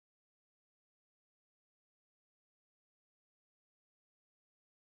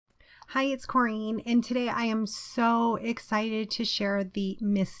Hi, it's Corrine, and today I am so excited to share the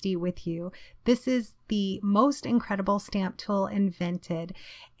MISTI with you. This is the most incredible stamp tool invented,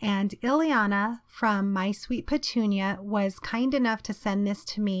 and Ileana from My Sweet Petunia was kind enough to send this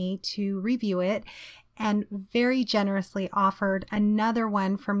to me to review it and very generously offered another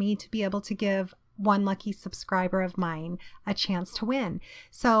one for me to be able to give one lucky subscriber of mine a chance to win.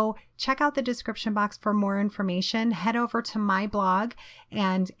 So check out the description box for more information. Head over to my blog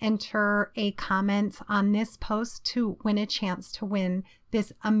and enter a comment on this post to win a chance to win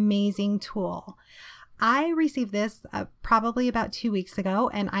this amazing tool. I received this probably about 2 weeks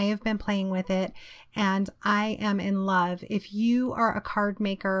ago, and I have been playing with it, and I am in love. If you are a card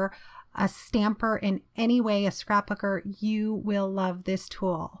maker, a stamper in any way, a scrapbooker, you will love this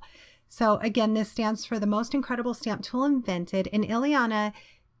tool. So again, this stands for the most incredible stamp tool invented, and Ileana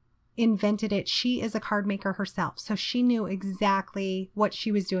invented it. She is a card maker herself, so she knew exactly what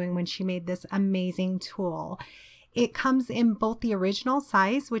she was doing when she made this amazing tool. It comes in both the original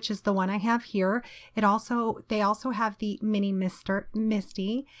size, which is the one I have here. They also have the mini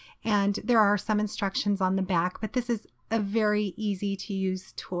MISTI, and there are some instructions on the back, but this is a very easy to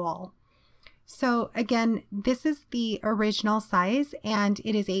use tool. So again, this is the original size, and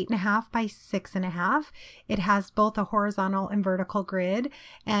it is 8.5 by 6.5. It has both a horizontal and vertical grid,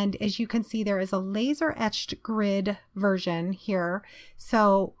 and as you can see, there is a laser etched grid version here.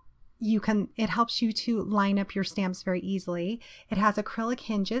 So it helps you to line up your stamps very easily. It has acrylic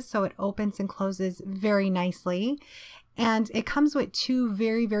hinges, so it opens and closes very nicely. And it comes with 2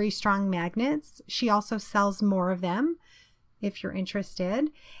 very, very strong magnets. She also sells more of them if you're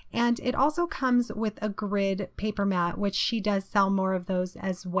interested. And it also comes with a grid paper mat, which she does sell more of those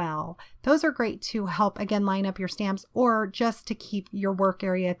as well. Those are great to help, again, line up your stamps or just to keep your work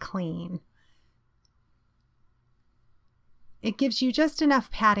area clean. It gives you just enough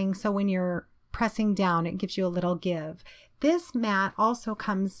padding so when you're pressing down, it gives you a little give. This mat also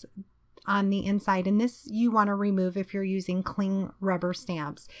comes on the inside, and this you want to remove if you're using cling rubber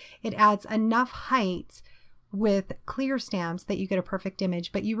stamps. It adds enough height with clear stamps that you get a perfect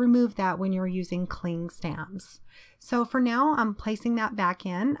image, but you remove that when you're using cling stamps. So for now, I'm placing that back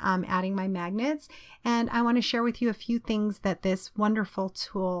in, I'm adding my magnets, and I want to share with you a few things that this wonderful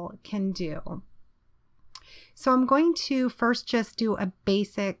tool can do. So I'm going to first just do a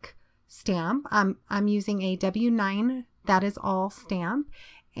basic stamp. I'm using a W9 that is all stamp,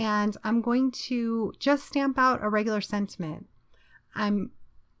 and I'm going to just stamp out a regular sentiment.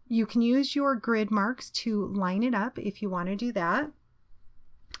 You can use your grid marks to line it up if you want to do that.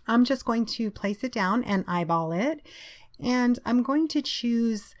 I'm just going to place it down and eyeball it. And I'm going to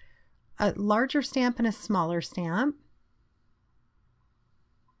choose a larger stamp and a smaller stamp.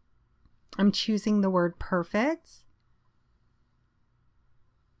 I'm choosing the word perfect.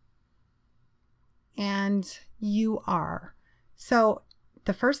 And you are. So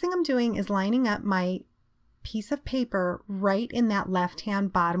the first thing I'm doing is lining up my piece of paper right in that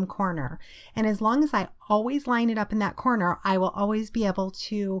left-hand bottom corner. And as long as I always line it up in that corner, I will always be able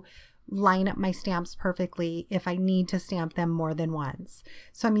to line up my stamps perfectly if I need to stamp them more than once.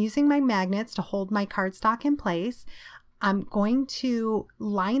 So I'm using my magnets to hold my cardstock in place. I'm going to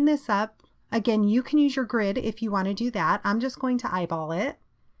line this up. Again, you can use your grid if you want to do that. I'm just going to eyeball it,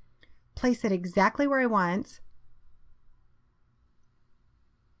 place it exactly where I want.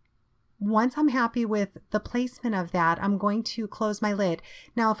 Once I'm happy with the placement of that, I'm going to close my lid.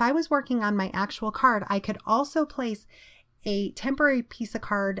 Now, if I was working on my actual card, I could also place a temporary piece of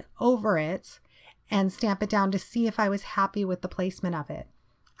card over it and stamp it down to see if I was happy with the placement of it.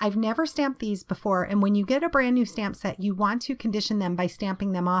 I've never stamped these before, and when you get a brand new stamp set, you want to condition them by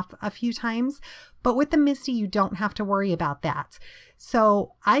stamping them off a few times, but with the MISTI, you don't have to worry about that.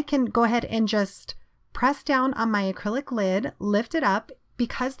 So I can go ahead and just press down on my acrylic lid, lift it up.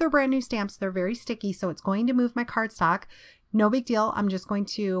 Because they're brand new stamps, they're very sticky, so it's going to move my cardstock. No big deal. I'm just going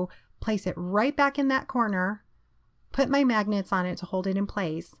to place it right back in that corner, put my magnets on it to hold it in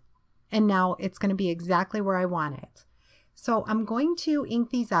place, and now it's going to be exactly where I want it. So I'm going to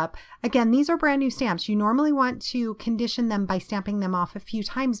ink these up. Again, these are brand new stamps. You normally want to condition them by stamping them off a few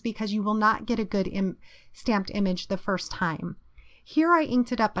times because you will not get a good stamped image the first time. Here I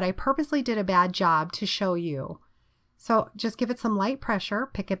inked it up, but I purposely did a bad job to show you. So just give it some light pressure,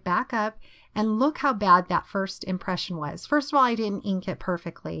 pick it back up, and look how bad that first impression was. First of all, I didn't ink it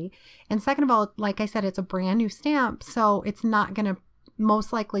perfectly. And second of all, like I said, it's a brand new stamp, so it's not going to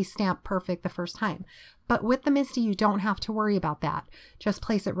most likely stamp perfect the first time. But with the MISTI, you don't have to worry about that. Just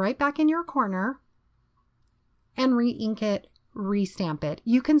place it right back in your corner and re-ink it, re-stamp it.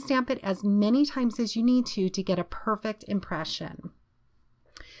 You can stamp it as many times as you need to get a perfect impression.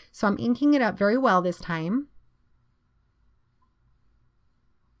 So I'm inking it up very well this time.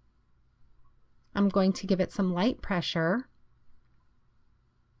 I'm going to give it some light pressure.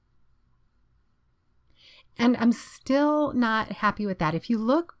 And I'm still not happy with that. If you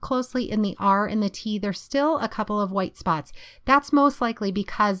look closely in the R and the T, there's still a couple of white spots. That's most likely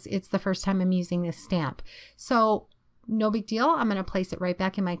because it's the first time I'm using this stamp. So no big deal. I'm going to place it right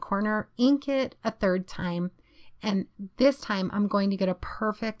back in my corner, ink it a third time, and this time I'm going to get a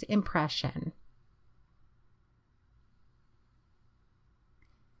perfect impression.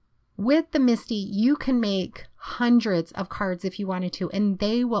 With the MISTI, you can make hundreds of cards if you wanted to, and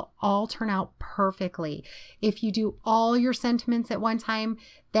they will all turn out perfectly. If you do all your sentiments at one time,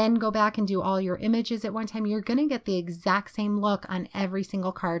 then go back and do all your images at one time, you're going to get the exact same look on every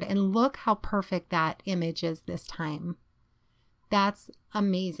single card. And look how perfect that image is this time. That's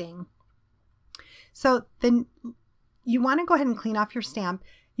amazing. So then you want to go ahead and clean off your stamp.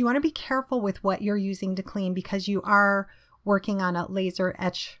 You want to be careful with what you're using to clean because you are working on a laser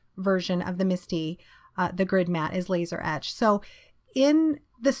etch version of the MISTI. The grid mat is laser etched. So in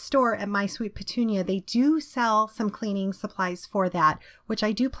the store at My Sweet Petunia, they do sell some cleaning supplies for that, which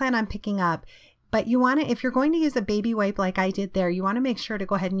I do plan on picking up. But you want to, if you're going to use a baby wipe like I did there, you want to make sure to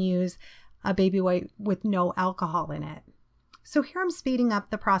go ahead and use a baby wipe with no alcohol in it. So here I'm speeding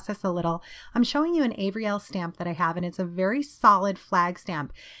up the process a little. I'm showing you an Avriel stamp that I have, and it's a very solid flag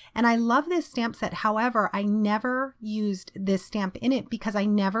stamp. And I love this stamp set. However, I never used this stamp in it because I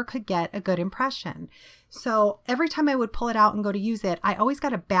never could get a good impression. So every time I would pull it out and go to use it, I always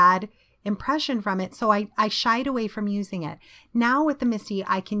got a bad impression from it. So I shied away from using it. Now with the MISTI,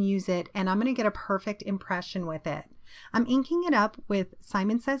 I can use it and I'm going to get a perfect impression with it. I'm inking it up with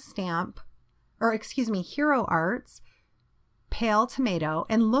Simon Says Stamp, or excuse me, Hero Arts Pale Tomato,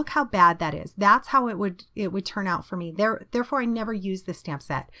 and look how bad that is. That's how it would turn out for me. Therefore, I never use this stamp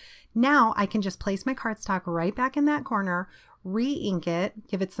set. Now I can just place my cardstock right back in that corner, re-ink it,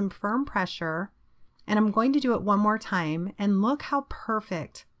 give it some firm pressure, and I'm going to do it one more time, and look how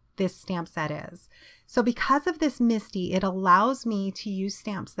perfect this stamp set is. So because of this MISTI, it allows me to use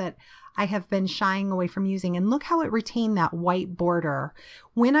stamps that I have been shying away from using, and look how it retained that white border.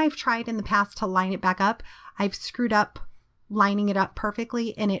 When I've tried in the past to line it back up, I've screwed up lining it up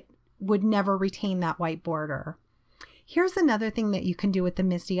perfectly and it would never retain that white border. Here's another thing that you can do with the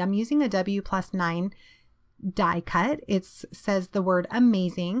MISTI. I'm using a W+9 die cut. It says the word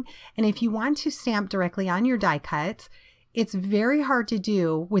amazing, and if you want to stamp directly on your die cut, it's very hard to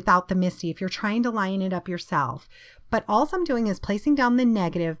do without the MISTI if you're trying to line it up yourself. But all I'm doing is placing down the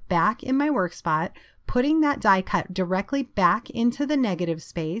negative back in my work spot, putting that die cut directly back into the negative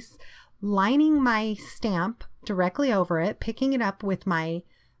space, lining my stamp directly over it, picking it up with my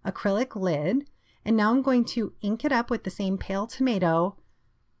acrylic lid, and now I'm going to ink it up with the same Pale Tomato,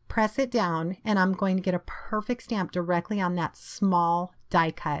 press it down, and I'm going to get a perfect stamp directly on that small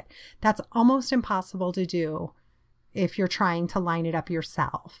die cut. That's almost impossible to do if you're trying to line it up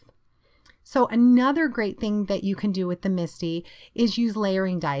yourself. So another great thing that you can do with the MISTI is use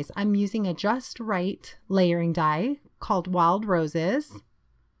layering dies. I'm using a Just Right layering die called Wild Roses.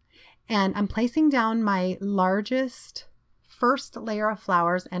 And I'm placing down my largest first layer of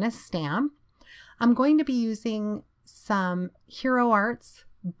flowers and a stamp. I'm going to be using some Hero Arts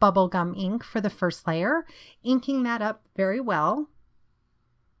bubblegum ink for the first layer, inking that up very well.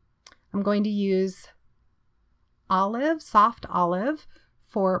 I'm going to use olive, soft olive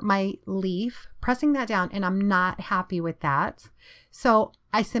for my leaf, pressing that down, and I'm not happy with that. So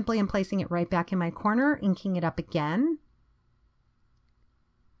I simply am placing it right back in my corner, inking it up again.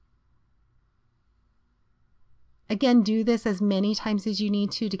 Again, do this as many times as you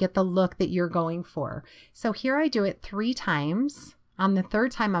need to get the look that you're going for. So here I do it 3 times. On the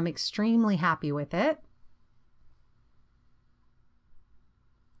 3rd time, I'm extremely happy with it.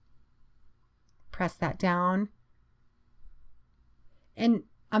 Press that down. And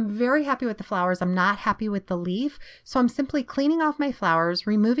I'm very happy with the flowers. I'm not happy with the leaf. So I'm simply cleaning off my flowers,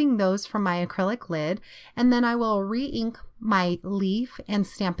 removing those from my acrylic lid, and then I will re-ink my leaf and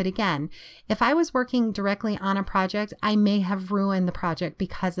stamp it again. If I was working directly on a project, I may have ruined the project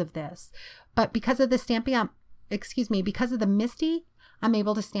because of this. But because of the stamping, because of the MISTI, I'm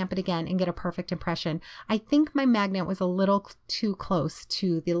able to stamp it again and get a perfect impression. I think my magnet was a little too close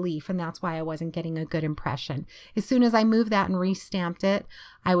to the leaf, and that's why I wasn't getting a good impression. As soon as I moved that and re-stamped it,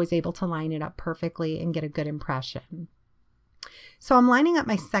 I was able to line it up perfectly and get a good impression. So I'm lining up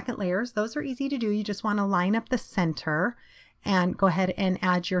my second layers. Those are easy to do. You just want to line up the center and go ahead and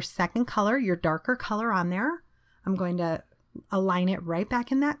add your second color, your darker color on there. I'm going to align it right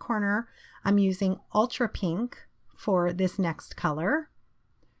back in that corner. I'm using Ultra Pink for this next color.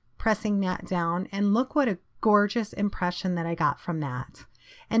 pressing that down, and look what a gorgeous impression that I got from that.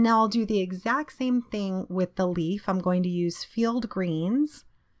 And now I'll do the exact same thing with the leaf. I'm going to use field greens,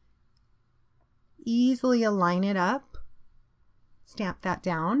 easily align it up, stamp that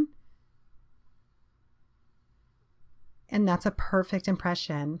down, and that's a perfect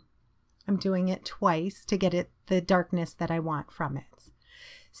impression. I'm doing it twice to get the darkness that I want from it.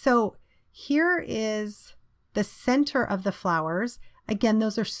 So here is the center of the flowers. Again,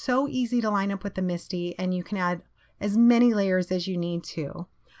 those are so easy to line up with the MISTI, and you can add as many layers as you need to.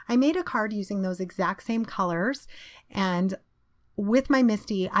 I made a card using those exact same colors, and with my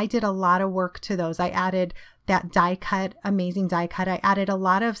MISTI, I did a lot of work to those. I added that die cut, amazing die cut. I added a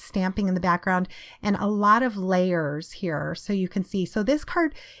lot of stamping in the background and a lot of layers here so you can see. So this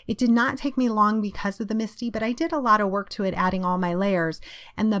card, it did not take me long because of the MISTI, but I did a lot of work to it, adding all my layers.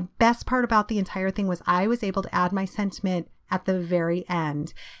 And the best part about the entire thing was I was able to add my sentiment at the very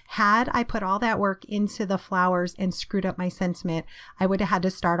end. Had I put all that work into the flowers and screwed up my sentiment, I would have had to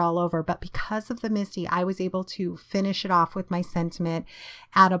start all over. But because of the MISTI, I was able to finish it off with my sentiment,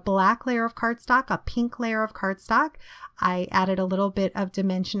 add a black layer of cardstock, a pink layer of cardstock. I added a little bit of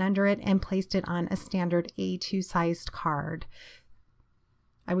dimension under it and placed it on a standard A2 sized card.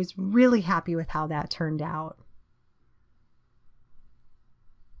 I was really happy with how that turned out.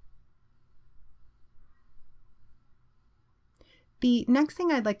 The next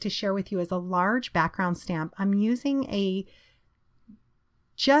thing I'd like to share with you is a large background stamp. I'm using a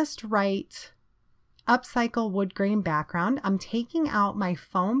just right upcycle wood grain background. I'm taking out my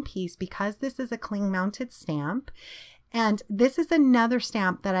foam piece because this is a cling mounted stamp. And this is another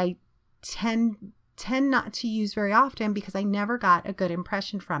stamp that I tend not to use very often because I never got a good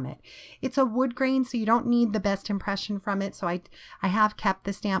impression from it. It's a wood grain, so you don't need the best impression from it. So I have kept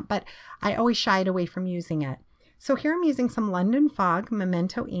the stamp, but I always shied away from using it. So here I'm using some London Fog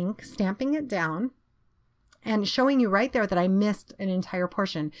Memento ink, stamping it down and showing you right there that I missed an entire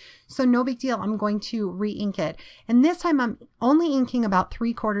portion. So no big deal, I'm going to re-ink it. And this time I'm only inking about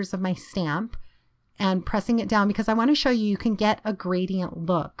 3/4 of my stamp and pressing it down because I want to show you can get a gradient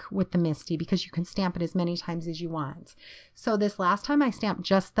look with the MISTI because you can stamp it as many times as you want. So this last time I stamped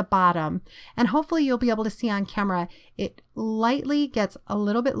just the bottom, and hopefully you'll be able to see on camera, it lightly gets a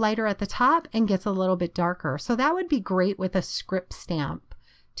little bit lighter at the top and gets a little bit darker. So that would be great with a script stamp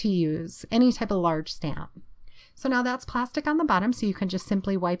to use, any type of large stamp. So now that's plastic on the bottom, so you can just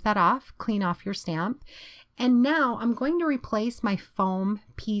simply wipe that off, clean off your stamp. And now I'm going to replace my foam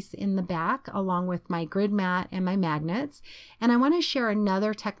piece in the back along with my grid mat and my magnets. And I want to share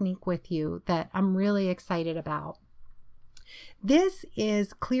another technique with you that I'm really excited about. This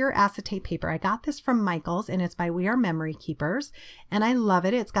is clear acetate paper. I got this from Michael's and it's by We Are Memory Keepers. And I love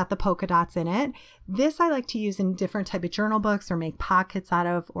it. It's got the polka dots in it. This I like to use in different type of journal books or make pockets out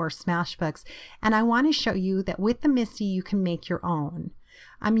of or smash books. And I want to show you that with the MISTI you can make your own.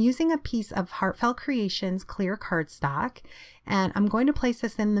 I'm using a piece of CorenesCreations clear cardstock, and I'm going to place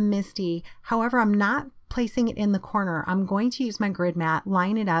this in the MISTI. However, I'm not placing it in the corner. I'm going to use my grid mat,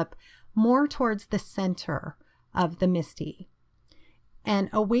 line it up more towards the center of the MISTI. And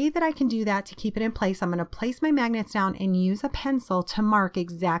a way that I can do that to keep it in place, I'm going to place my magnets down and use a pencil to mark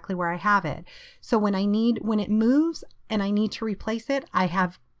exactly where I have it. So when it moves and I need to replace it, I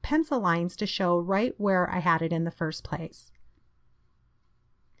have pencil lines to show right where I had it in the first place.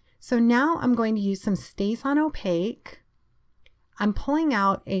 So now I'm going to use some StazOn Opaque. I'm pulling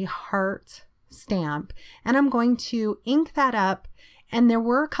out a heart stamp and I'm going to ink that up. And there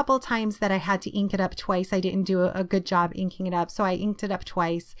were a couple of times that I had to ink it up twice. I didn't do a good job inking it up, so I inked it up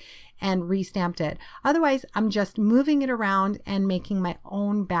twice and re-stamped it. Otherwise, I'm just moving it around and making my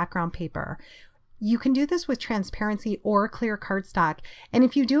own background paper. You can do this with transparency or clear cardstock. And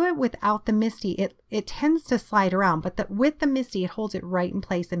if you do it without the MISTI, it tends to slide around, but with the MISTI, it holds it right in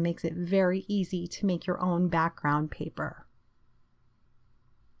place and makes it very easy to make your own background paper.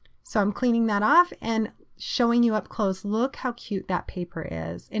 So I'm cleaning that off and showing you up close. Look how cute that paper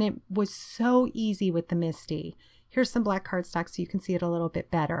is. And it was so easy with the MISTI. Here's some black cardstock so you can see it a little bit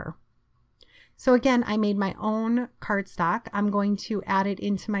better. So again, I made my own cardstock. I'm going to add it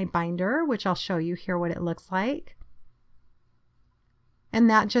into my binder, which I'll show you here what it looks like. And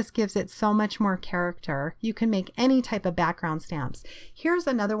that just gives it so much more character. You can make any type of background stamps. Here's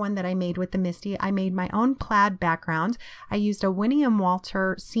another one that I made with the MISTI. I made my own plaid background. I used a Winnie and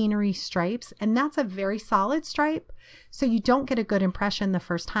Walter scenery stripes, and that's a very solid stripe. So you don't get a good impression the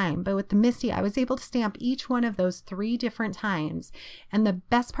first time. But with the MISTI, I was able to stamp each one of those 3 different times. And the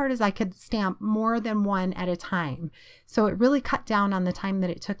best part is I could stamp more than one at a time. So it really cut down on the time that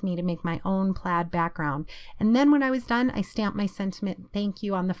it took me to make my own plaid background. And then when I was done, I stamped my sentiment thank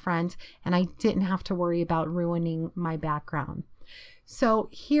you on the front, and I didn't have to worry about ruining my background. So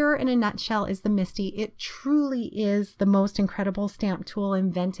here in a nutshell is the MISTI. It truly is the most incredible stamp tool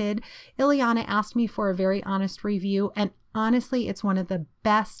invented. Ileana asked me for a very honest review, and honestly, it's one of the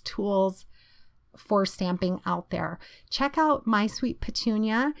best tools for stamping out there. Check out My Sweet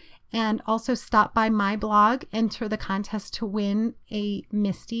Petunia and also stop by my blog, enter the contest to win a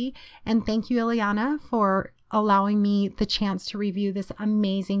MISTI. And thank you, Ileana, for allowing me the chance to review this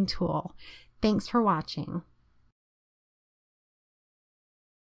amazing tool. Thanks for watching.